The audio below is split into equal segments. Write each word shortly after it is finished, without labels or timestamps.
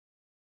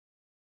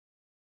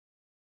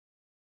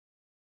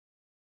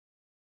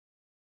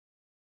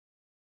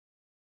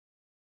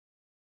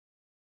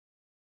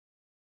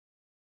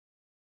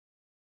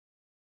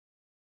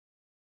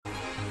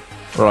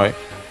Right.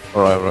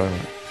 Right.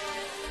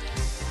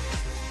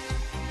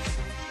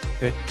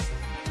 Okay.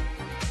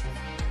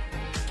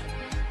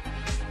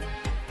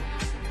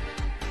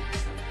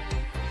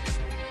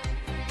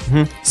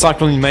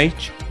 Cyclone in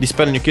Mage.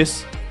 Dispel in your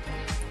kiss.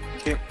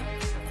 Okay.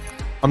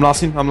 I'm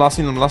lasting.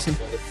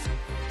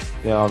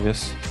 Yeah,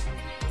 obvious.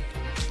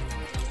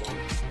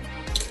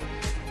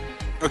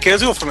 Okay,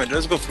 let's go for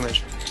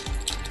Mage.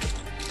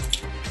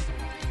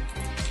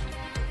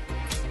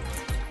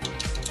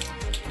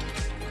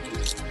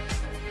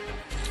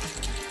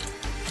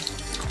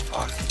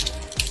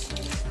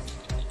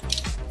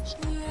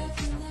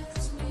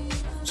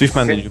 Swift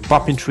man, you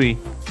pop in 3. You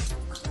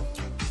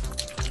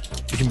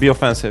can be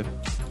offensive.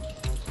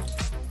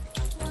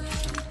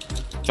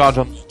 Charge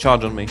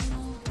on me.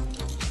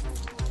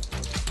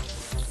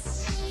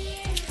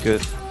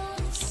 Good.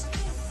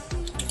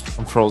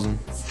 I'm frozen.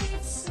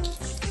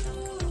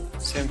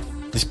 Same.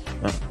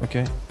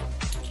 Okay.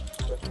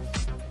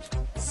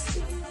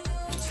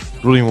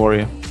 Ruling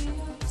warrior.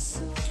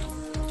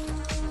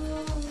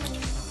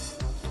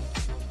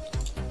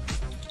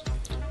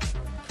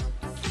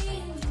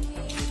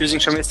 Using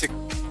Shamistic.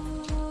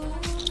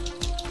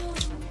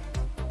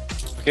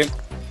 Okay.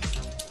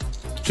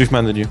 Swift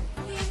man, did you?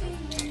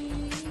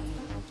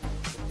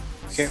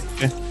 Okay.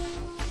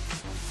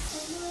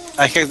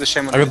 I hacked the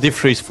Shaman. I got deep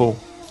freeze full.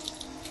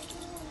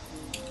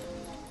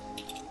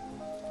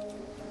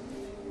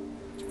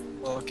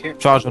 Okay.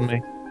 Charge on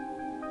me.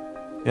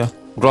 Yeah.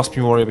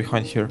 Grasping warrior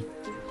behind here.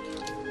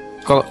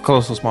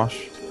 Colossal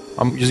smash.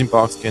 I'm using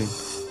bark skin.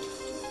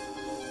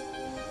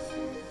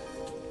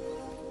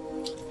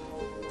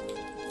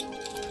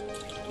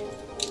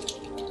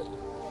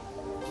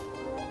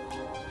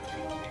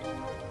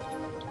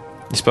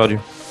 Dispelled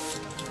you.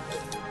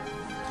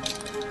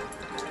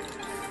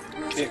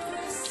 Okay.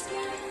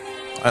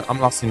 I'm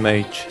last in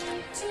Mage.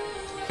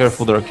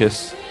 Careful, there are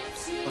kiss.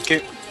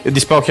 Okay.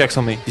 Dispel kicks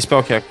on me.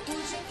 Dispel kick.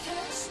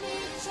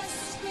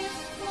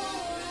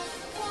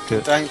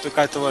 Good. Trying to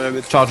cut over a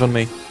bit. Charge on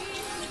me.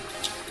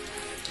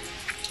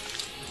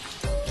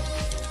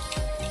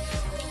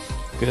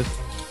 Good.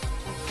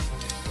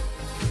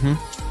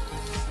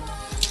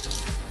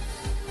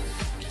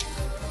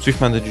 Swift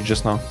man did you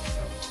just now.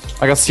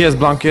 I got CS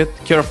blanket.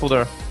 Careful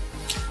there.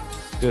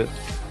 Good.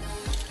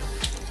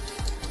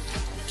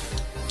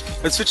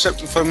 Let's switch up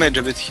for Mage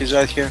a bit. He's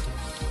right here.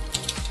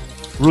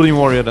 Ruling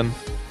warrior then.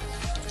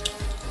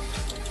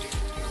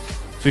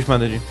 Swift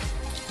man did you.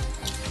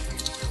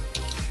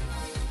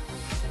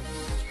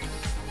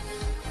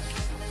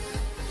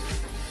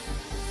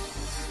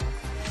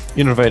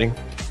 Innervating.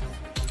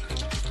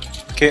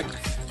 Okay.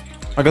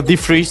 I got deep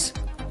freeze.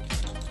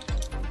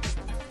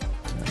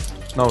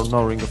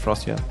 No ring of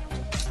frost yet.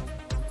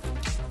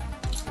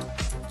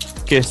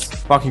 Kiss.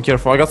 Fucking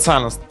careful. I got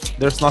silenced.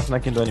 There's nothing I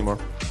can do anymore.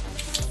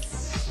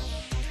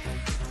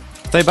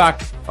 Stay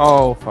back.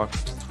 Oh fuck.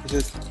 Is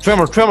it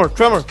Tremor.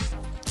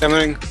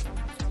 Tremoring?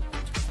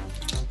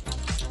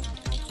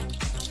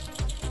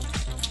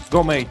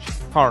 Go Mage.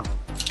 Hard.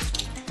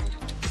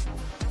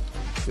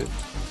 Good.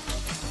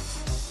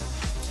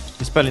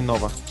 Dispelling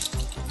Nova.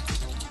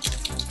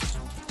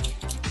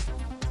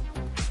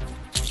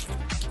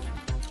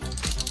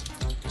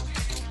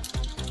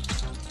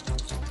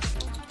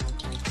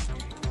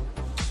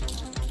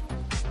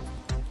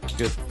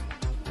 Good.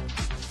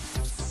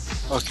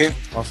 Okay.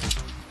 Awesome.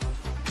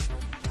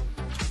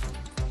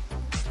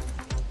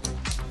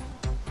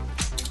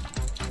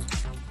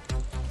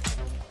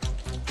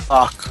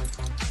 Fuck.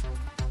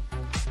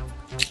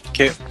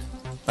 Okay.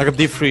 I got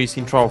deep freeze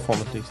in trial form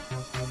at least.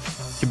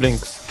 He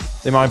blinks.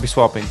 They might be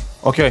swapping.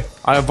 Okay,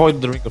 I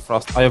avoided the ring of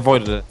frost. I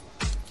avoided it.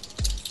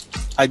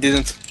 I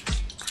didn't.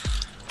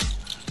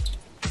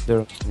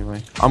 There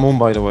anyway. I'm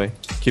by the way.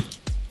 Keep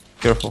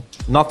careful.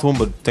 Not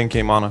but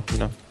 10k mana, you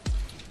know.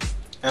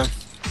 Yeah.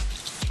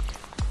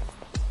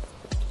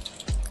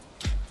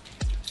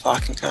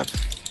 Fucking crap.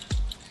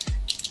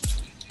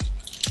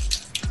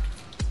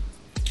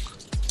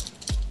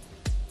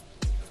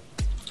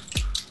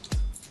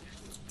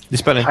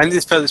 Dispelling. I need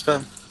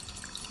dispel.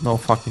 No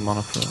fucking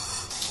mana for it.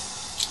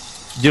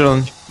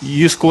 Dylan,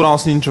 use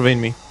cooldowns and intervene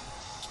me.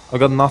 I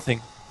got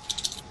nothing.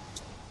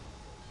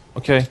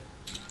 Okay.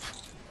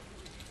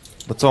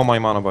 That's all my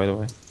mana by the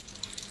way.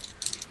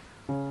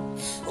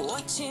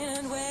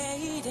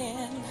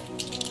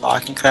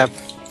 Fucking crap.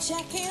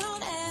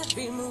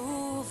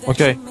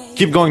 Okay,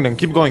 keep going then,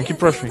 keep going, keep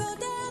pressuring.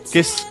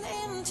 Kiss.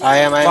 I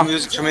am Fuck.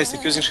 using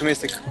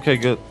Shamistic. Okay,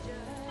 good.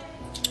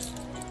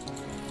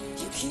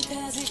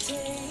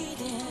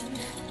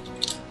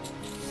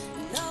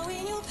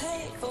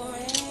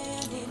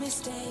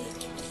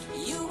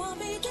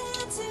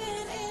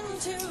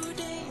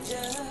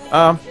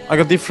 I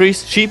got deep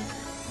freeze. Sheep.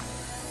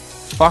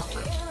 Fuck.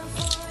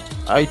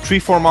 I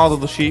 3-form out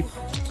of the sheep.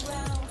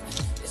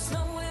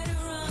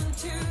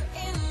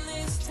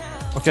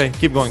 Okay,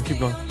 keep going.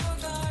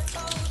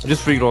 I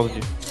just free rolled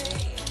you.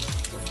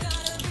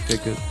 Okay,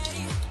 good.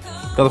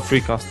 Got a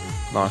free cast.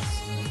 Nice.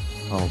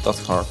 Oh,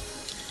 that's hard.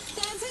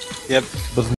 Yep. Doesn't